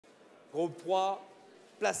Groupe 3,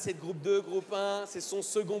 placé de groupe 2, groupe 1. C'est son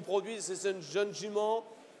second produit. C'est une jeune jument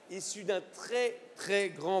issue d'un très, très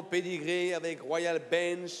grand pédigré avec Royal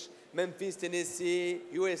Bench, Memphis, Tennessee,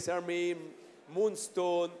 US Army,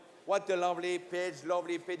 Moonstone. What a lovely page,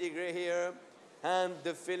 lovely pedigree here. And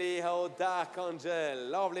the filly, oh, Dark Angel.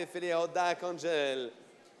 Lovely filly, oh, Dark Angel.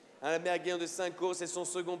 Un Américain de 5 courses, c'est son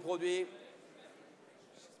second produit.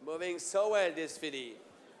 She's moving so well, this filly.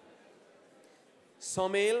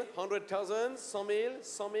 100 000, 100,000, 100 000,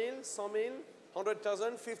 100 000, 100 000,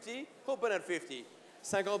 100,000, 50, open at 50.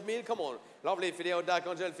 50 000, come on. Lovely filly, oh, Dark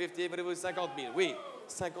Angel, 50, voulez-vous 50 000? Oui.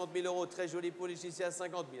 50 000 euros, très joli pouliche ici à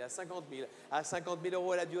 50 000, à 50 000, à 50 000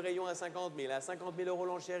 euros, elle a du rayon à 50 000, à 50 000 euros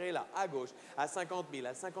l'enchère est là, à gauche, à 50 000,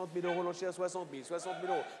 à 50 000 euros l'enchère 60 000, 60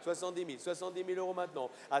 000 euros, 70 000, 70 000 euros maintenant,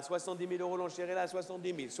 à 70 000 euros l'enchère est là, à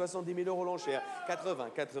 70 000, 70 000 euros l'enchère,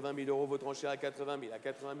 80 000 euros votre enchère à 80 000, à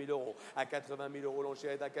 80 000 euros, à 80 000 euros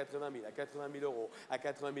l'enchère est à 80 000, à 80 000 euros, à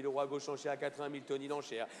 80 000 euros à gauche l'enchère, à 80 000 Tony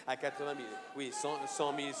l'enchère, à 80 000, oui, 100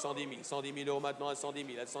 000, 110 000, 110 000 euros maintenant à 110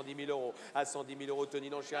 000, à 110 000 euros, à 110 000 euros Tony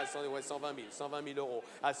l'enchère, à 120 000, 120 000 euros,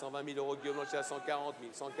 à 120 000 euros Guillaume l'enchère, à 140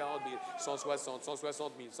 000, 140 000, 160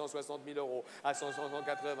 000, 160 000 euros, à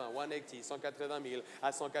 180, 180 000,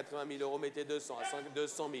 à 180 000 euros, mettez 200, à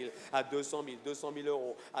 200 000, à 200 000, 200 000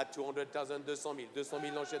 euros, à 200 000, 200 000, 200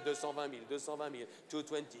 000 l'enchère, 220 000, 220 000,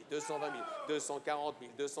 220, 220 000, 240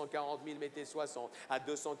 000, 240 000, mettez 60, à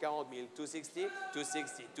 240 000, 260,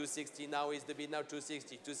 260, 260, now is the bid, now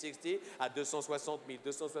 260, 260, à 260 000,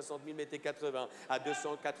 260 000, mettez 80, à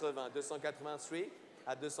 280, 283,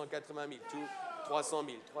 à 280 000, 300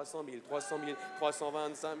 000, 300 000, 300 000,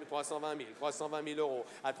 320 000, 320 000 euros,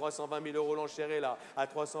 à 320 000 euros l'enchère est là, à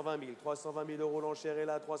 320 000, 320 000 euros l'enchère est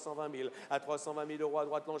là, à 320 000, à 320 000 euros à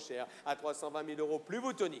droite l'enchère, à 320 000 euros, plus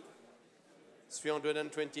vous Tony.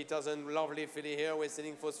 320,000, lovely filly here, we're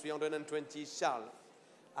selling for 320, Charles,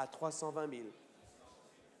 à 320 000,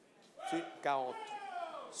 40,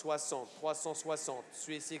 60, 360,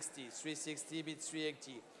 360, 360, bid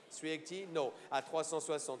 380. 380? No. At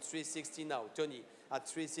 360. 360 now. Tony. At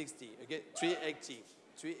 360. Okay. 380.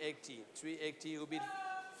 380. 380 will be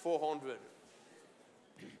 400.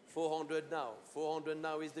 400 now. 400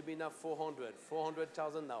 now is the bid now. 400.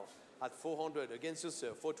 400,000 now. At 400. Against you,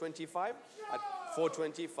 sir. 425? At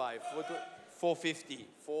 425. 450.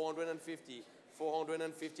 450.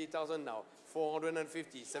 450,000 now.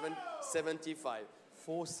 450. 75.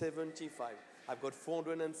 475. I've got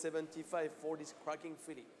 475 for this cracking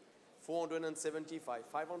filly. 475.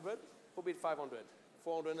 500? Who bid 500?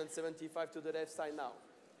 475 to the left side now.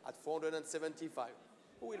 At 475.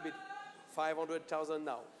 Who will bid 500,000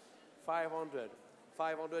 now? 500.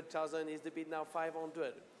 500,000 is the bid now.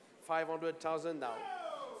 500. 500,000 now.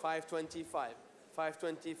 525.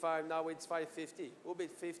 525, now it's 550. Who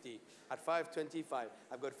bid 50? At 525.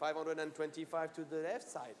 I've got 525 to the left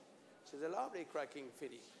side. She's a lovely cracking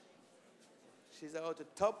filly. She's out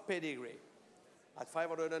a top pedigree. At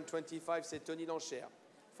 525, c'est Tony l'enchère.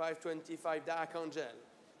 525, Dark Angel.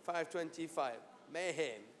 525,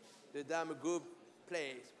 Mayhem. The dame group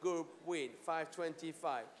plays, group win.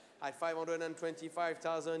 525. At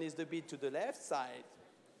 525,000 is the bid to the left side.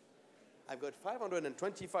 I've got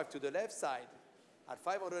 525 to the left side. At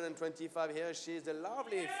 525 here, she's a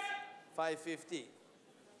lovely 550.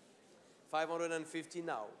 550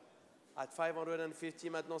 now. At 550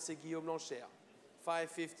 maintenant, c'est Guillaume l'enchère.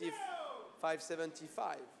 550,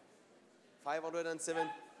 575. 507,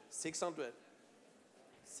 600.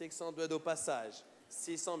 600 au passage.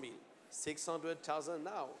 600 000. 600,000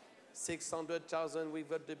 now. 600,000, we've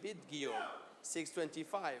got the bid, Guillaume.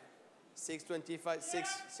 625. 625,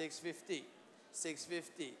 650.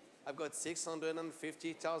 650. I've got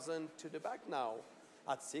 650,000 to the back now.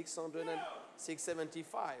 At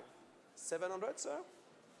 675. 700, sir?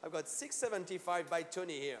 I've got 675 by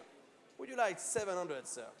Tony here. Would you like 700,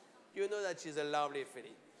 sir? You know that she's a lovely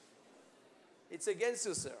filly. It's against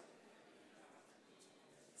you, sir.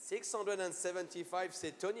 675,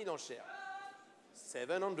 c'est Tony l'enchère.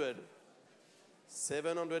 700.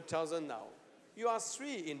 700,000 now. You are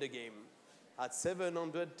 3 in the game. At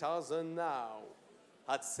 700,000 now.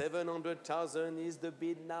 At 700,000 is the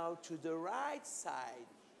bid now to the right side.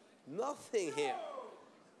 Nothing here.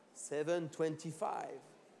 725.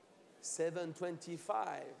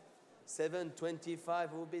 725.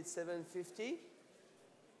 725 will bid 750.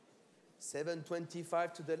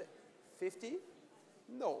 725 to the 50?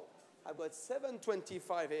 No. I've got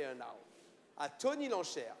 725 here now. At Tony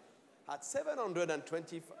l'enchère. At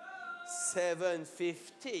 725.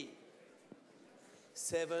 750.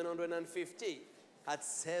 750. At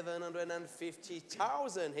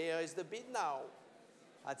 750,000 here is the bid now.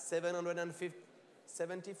 At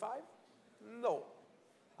 775? No.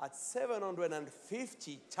 At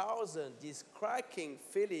 750,000, this cracking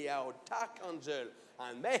filly out, Dark Angel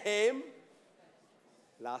and Mayhem.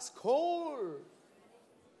 Last call.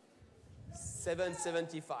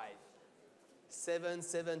 775.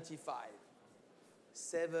 775.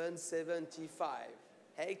 775.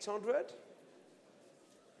 800?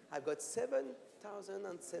 I've got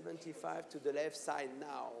 7,075 to the left side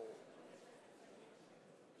now.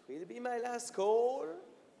 Will be my last call.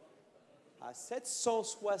 À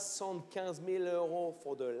 775 000 euros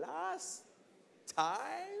for the last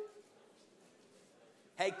time.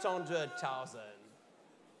 800,000.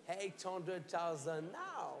 800,000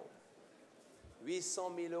 now.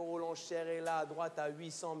 800 000 euros l'enchère est là à droite à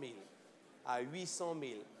 800 000. À 800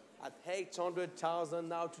 000. At 800,000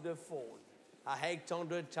 now to the phone. At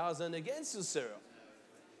 800,000 against you, sir.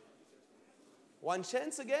 One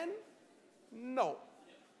chance again? No.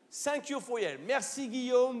 Thank you for your help. Merci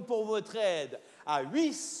Guillaume pour votre aide. À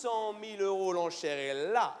 800 000 euros l'enchère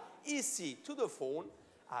est là, ici, to the phone.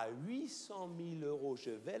 À 800 000 euros,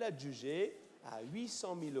 je vais la juger. À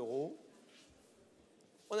 800 000 euros,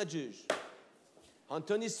 on adjuge.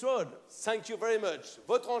 Anthony Strode, thank you very much.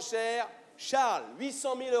 Votre enchère, Charles,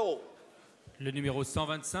 800 000 euros. Le numéro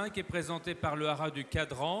 125 est présenté par le haras du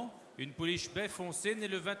Cadran, une pouliche baie foncée née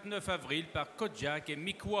le 29 avril par Kodiak et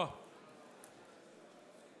Mikwa.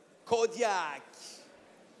 Kodiak.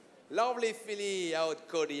 Lovely filly out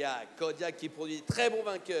Kodiak. Kodiak qui produit très bon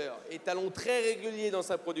vainqueur, étalon très régulier dans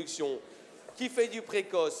sa production, qui fait du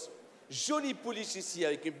précoce. Jolie pouliche ici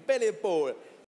avec une belle épaule.